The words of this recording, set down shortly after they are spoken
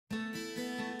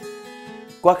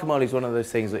Guacamole is one of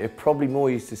those things that you're probably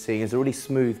more used to seeing as a really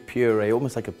smooth puree,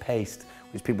 almost like a paste,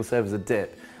 which people serve as a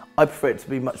dip. I prefer it to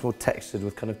be much more textured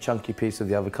with kind of chunky piece of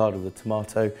the avocado, the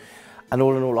tomato, and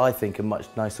all in all I think a much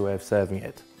nicer way of serving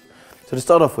it. So to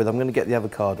start off with, I'm going to get the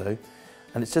avocado,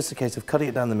 and it's just a case of cutting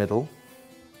it down the middle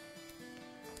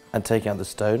and taking out the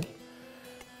stone.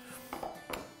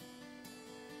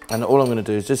 And all I'm going to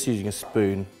do is just using a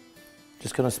spoon,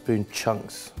 just kind of spoon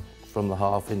chunks from the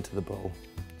half into the bowl.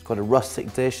 It's quite a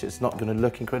rustic dish, it's not going to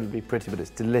look incredibly pretty, but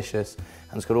it's delicious,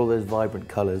 and it's got all those vibrant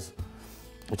colours,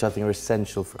 which I think are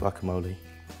essential for guacamole.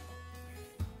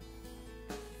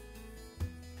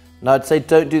 Now I'd say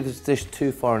don't do this dish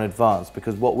too far in advance,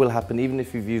 because what will happen, even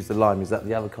if you've used the lime, is that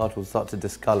the avocado will start to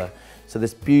discolour. So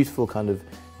this beautiful kind of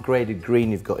graded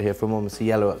green you've got here, from almost a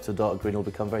yellow up to dark green, will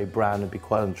become very brown and be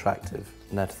quite unattractive.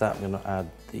 Now to that I'm going to add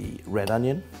the red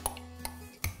onion.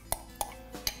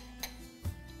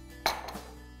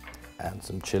 And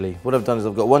some chilli. What I've done is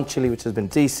I've got one chilli which has been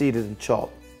de-seeded and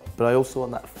chopped, but I also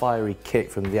want that fiery kick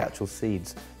from the actual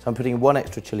seeds. So I'm putting one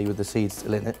extra chilli with the seeds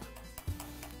still in it.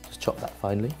 Just chop that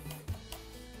finely.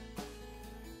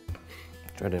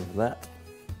 Straight in with that.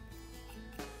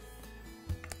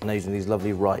 And now using these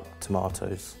lovely ripe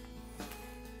tomatoes.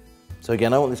 So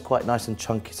again, I want this quite nice and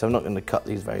chunky, so I'm not going to cut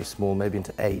these very small, maybe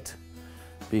into 8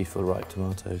 beautiful ripe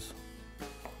tomatoes.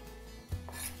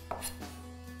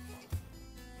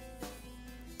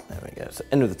 There we go, so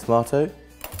in with the tomato.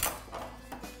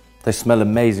 They smell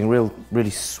amazing, really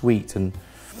sweet and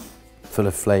full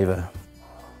of flavour.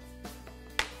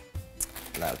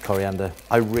 Now coriander.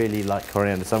 I really like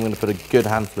coriander, so I'm going to put a good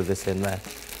handful of this in there.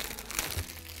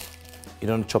 You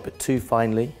don't want to chop it too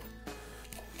finely,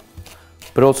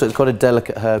 but also it's quite a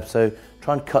delicate herb, so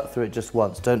try and cut through it just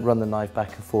once. Don't run the knife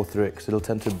back and forth through it, because it'll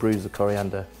tend to bruise the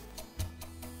coriander.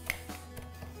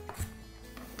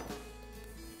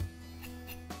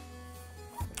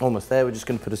 Almost there. We're just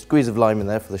going to put a squeeze of lime in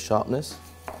there for the sharpness.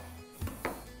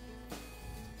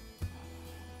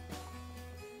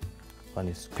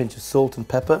 Finally, a pinch of salt and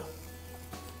pepper.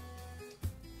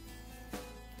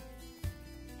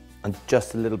 And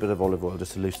just a little bit of olive oil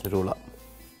just to loosen it all up.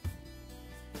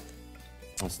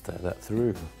 And stir that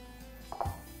through.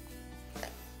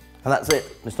 And that's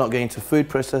it. It's not going to a food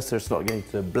processor, it's not going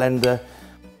to a blender.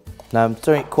 Now I'm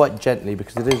stirring it quite gently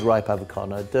because it is ripe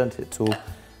avocado. I don't want it to all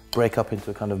break up into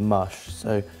a kind of mush.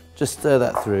 So just stir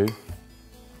that through.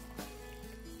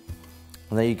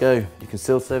 And there you go. You can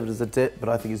still serve it as a dip, but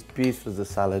I think it's beautiful as a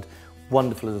salad,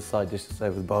 wonderful as a side dish to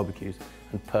serve with barbecues,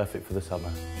 and perfect for the summer.